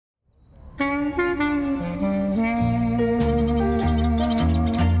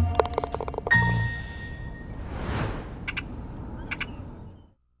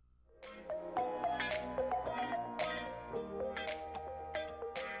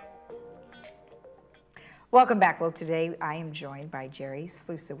Welcome back. Well, today I am joined by Jerry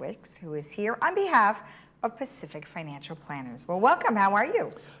Slusowicz, who is here on behalf of Pacific Financial Planners. Well, welcome. How are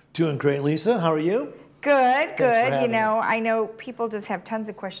you? Doing great, Lisa. How are you? Good, good. You know, I know people just have tons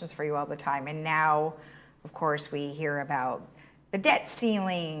of questions for you all the time. And now, of course, we hear about the debt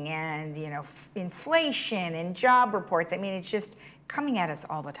ceiling and, inflation and job reports. I mean, it's just coming at us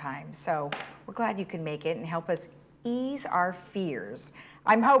all the time. So we're glad you can make it and help us ease our fears.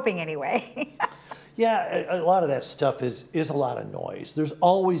 I'm hoping anyway. Yeah, a lot of that stuff is a lot of noise. There's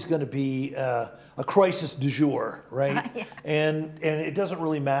always going to be a crisis du jour, right? Yeah. And it doesn't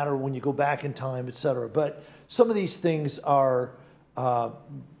really matter when you go back in time, et cetera. But some of these things are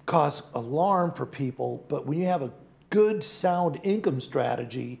cause alarm for people. But when you have a good, sound income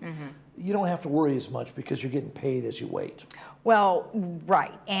strategy, you don't have to worry as much because you're getting paid as you wait. Well,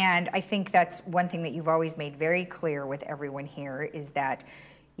 right. And I think that's one thing that you've always made very clear with everyone here is that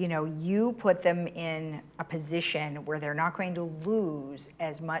you put them in a position where they're not going to lose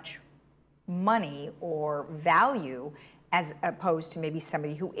as much money or value as opposed to maybe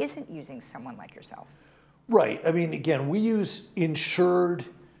somebody who isn't using someone like yourself. Right. I mean, again, we use insured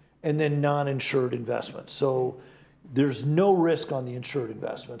and then non-insured investments. So there's no risk on the insured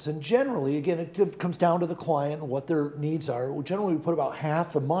investments. And generally, again, it comes down to the client and what their needs are. Generally, we put about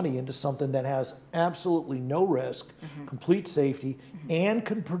half the money into something that has absolutely no risk, complete safety, and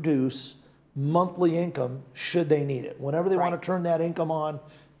can produce monthly income should they need it. Whenever they want to turn that income on,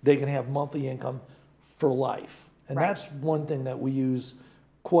 they can have monthly income for life. And that's one thing that we use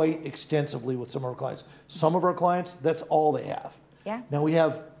quite extensively with some of our clients. Some of our clients, that's all they have. Yeah. Now we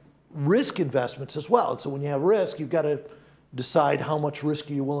have risk investments as well. So when you have risk, you've got to decide how much risk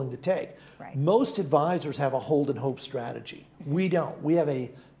you're willing to take. Right. Most advisors have a hold and hope strategy. We don't. We have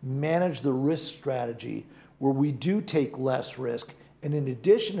a manage the risk strategy where we do take less risk. And in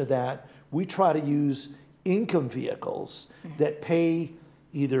addition to that, we try to use income vehicles that pay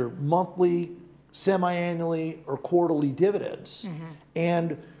either monthly, semi-annually, or quarterly dividends.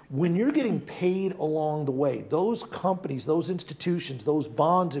 And when you're getting paid along the way, those companies, those institutions, those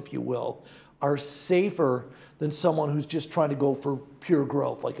bonds, if you will, are safer than someone who's just trying to go for pure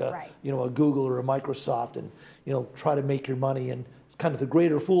growth, like a Google or a Microsoft, and try to make your money in kind of the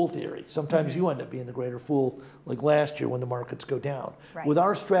greater fool theory. Sometimes you end up being the greater fool, like last year when the markets go down. Right. With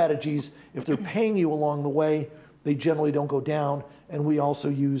our strategies, if they're paying you along the way, they generally don't go down, and we also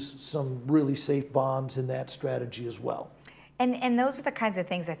use some really safe bonds in that strategy as well. And those are the kinds of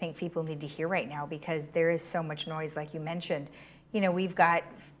things I think people need to hear right now because there is so much noise, like you mentioned. We've got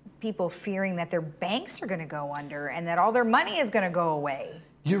people fearing that their banks are going to go under and that all their money is going to go away.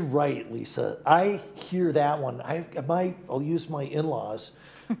 You're right, Lisa. I hear that one. I'll use my in-laws.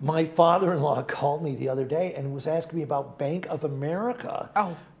 My father-in-law called me the other day and was asking me about Bank of America.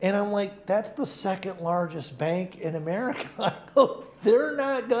 Oh. And I'm like, that's the second largest bank in America. I go, they're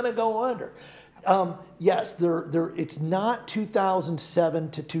not going to go under. Yes, it's not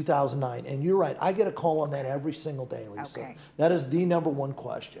 2007 to 2009, and you're right. I get a call on that every single day, Lisa. Okay. That is the number one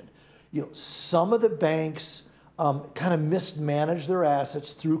question. Some of the banks kind of mismanaged their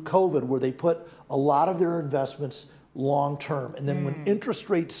assets through COVID, where they put a lot of their investments long term, and then when interest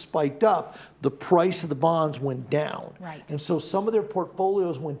rates spiked up, the price of the bonds went down. Right. And so some of their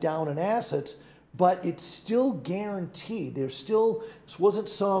portfolios went down in assets. But it's still guaranteed. This wasn't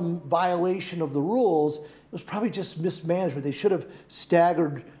some violation of the rules. It was probably just mismanagement. They should have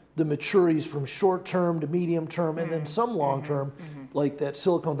staggered the maturities from short term to medium term and then some long term, like that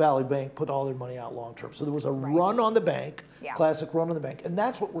Silicon Valley Bank put all their money out long term. So there was a run on the bank, classic run on the bank, and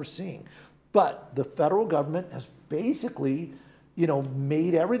that's what we're seeing. But the federal government has basically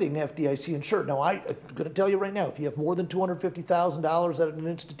made everything FDIC insured. Now, I'm going to tell you right now, if you have more than $250,000 at an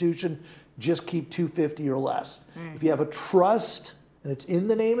institution, just keep $250,000 or less. If you have a trust, and it's in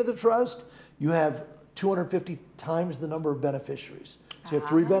the name of the trust, you have 250 times the number of beneficiaries. So you have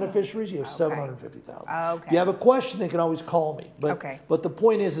 3 beneficiaries, you have 750,000. Okay. If you have a question, they can always call me. But the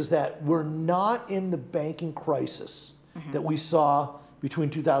point is that we're not in the banking crisis that we saw between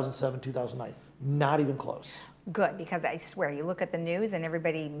 2007 and 2009. Not even close. Good, because I swear, you look at the news and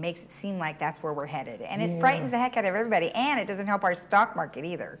everybody makes it seem like that's where we're headed. And it frightens the heck out of everybody, and it doesn't help our stock market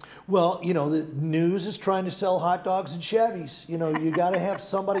either. Well, the news is trying to sell hot dogs and Chevys. You got to have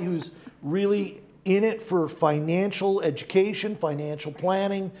somebody who's really in it for financial education, financial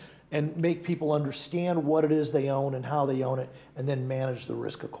planning, and make people understand what it is they own and how they own it, and then manage the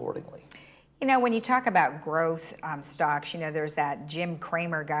risk accordingly. When you talk about growth stocks, there's that Jim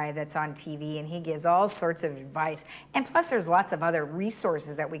Cramer guy that's on TV, and he gives all sorts of advice. And plus, there's lots of other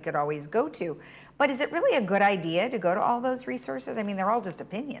resources that we could always go to. But is it really a good idea to go to all those resources? I mean, they're all just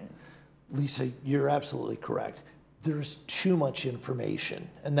opinions. Lisa, you're absolutely correct. There's too much information,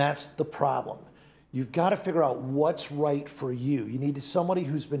 and that's the problem. You've got to figure out what's right for you. You need somebody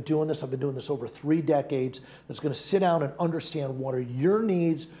who's been doing this. I've been doing this over 3 decades, that's going to sit down and understand what are your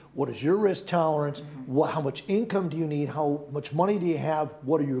needs, what is your risk tolerance, how much income do you need, how much money do you have,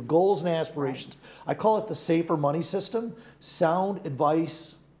 what are your goals and aspirations. I call it the safer money system, sound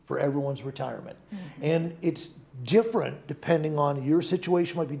advice for everyone's retirement. And it's different depending on your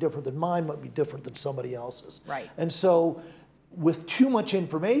situation, might be different than mine, might be different than somebody else's. Right. And so with too much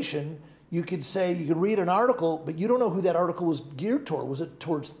information, you could say, you could read an article, but you don't know who that article was geared toward. Was it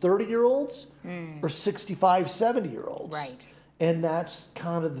towards 30-year-olds or 65, 70-year-olds? Right. And that's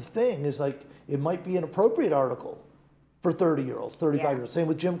kind of the thing, is like, it might be an appropriate article for 30-year-olds, 35-year-olds. Same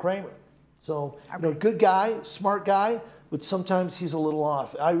with Jim Cramer. So, you know, good guy, smart guy, but sometimes he's a little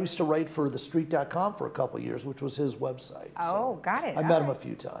off. I used to write for thestreet.com for a couple of years, which was his website. Oh, got it. I met him a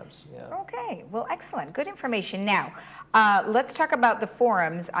few times, yeah. Okay, well, excellent. Good information. Now, let's talk about the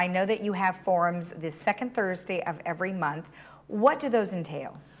forums. I know that you have forums the second Thursday of every month. What do those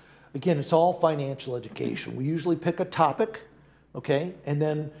entail? Again, it's all financial education. We usually pick a topic, okay, and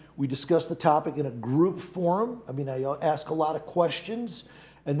then we discuss the topic in a group forum. I mean, I ask a lot of questions.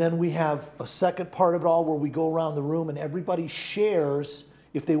 And then we have a second part of it all where we go around the room and everybody shares,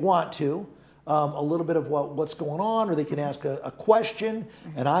 if they want to, a little bit of what's going on, or they can ask a question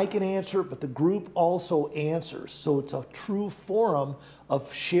and I can answer, but the group also answers. So it's a true forum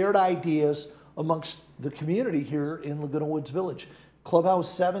of shared ideas amongst the community here in Laguna Woods Village.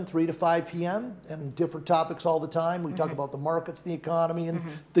 Clubhouse 7, 3 to 5 p.m. and different topics all the time. We talk about the markets, the economy, and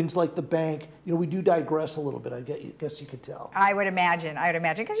things like the bank. You know, we do digress a little bit, I guess you could tell. I would imagine,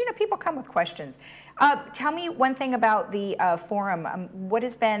 because, you know, people come with questions. Tell me one thing about the forum. What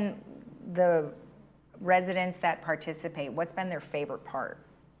has been the residents that participate? What's been their favorite part?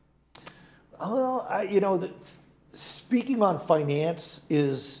 Well, you know, speaking on finance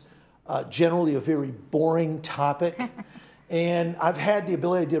is generally a very boring topic. And I've had the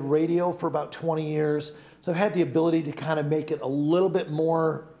ability, I did radio for about 20 years, so I've had the ability to kind of make it a little bit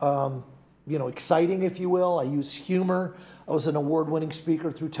more, you know, exciting, if you will. I use humor. I was an award-winning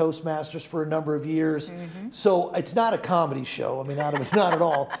speaker through Toastmasters for a number of years. So it's not a comedy show, I mean, not at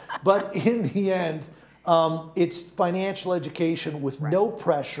all. But in the end, it's financial education with no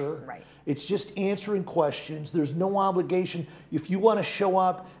pressure. It's just answering questions. There's no obligation. If you want to show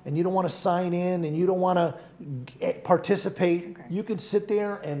up and you don't want to sign in and you don't want to participate, you can sit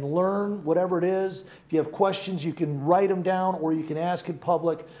there and learn whatever it is. If you have questions, you can write them down or you can ask in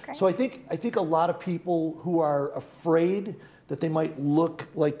public. So I think a lot of people who are afraid that they might look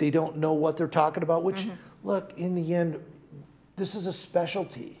like they don't know what they're talking about, which, look, in the end, this is a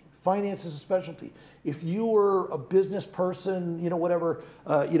specialty. Finance is a specialty. If you were a business person, you know, whatever,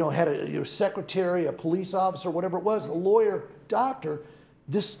 you know, had your secretary, a police officer, whatever it was, a lawyer, doctor,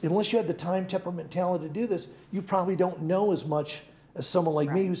 this, unless you had the time, temperament, talent to do this, you probably don't know as much as someone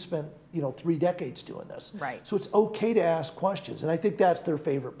like me who spent, you know, 3 decades doing this. So it's okay to ask questions. And I think that's their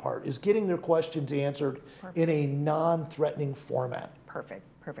favorite part, is getting their questions answered in a non-threatening format. Perfect.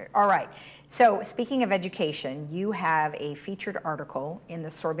 All right. So speaking of education, you have a featured article in the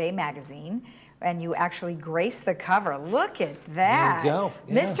Sorbet magazine, and you actually grace the cover. Look at that. There you go.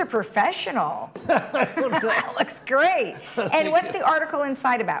 Mr. Professional. That looks great. And what's the article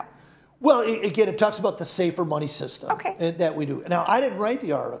inside about? Well, again, it talks about the safer money system that we do. Now, I didn't write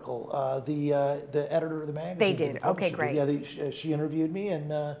the article. The editor of the magazine. They did. Okay, great. Yeah, she interviewed me,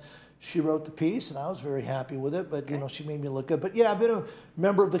 and she wrote the piece, and I was very happy with it. But you know, she made me look good. But yeah, I've been a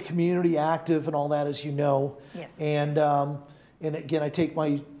member of the community, active, and all that, as you know. Yes. And again, I take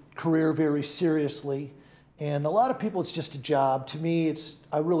my career very seriously. And a lot of people, it's just a job. To me,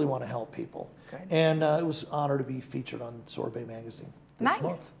 I really want to help people. And it was an honor to be featured on Sorbet magazine this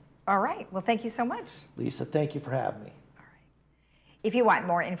month. All right. Well, thank you so much. Lisa, thank you for having me. All right. If you want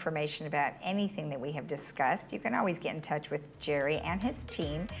more information about anything that we have discussed, you can always get in touch with Jerry and his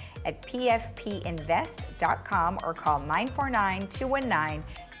team at pfpinvest.com or call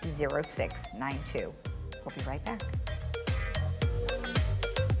 949-219-0692. We'll be right back.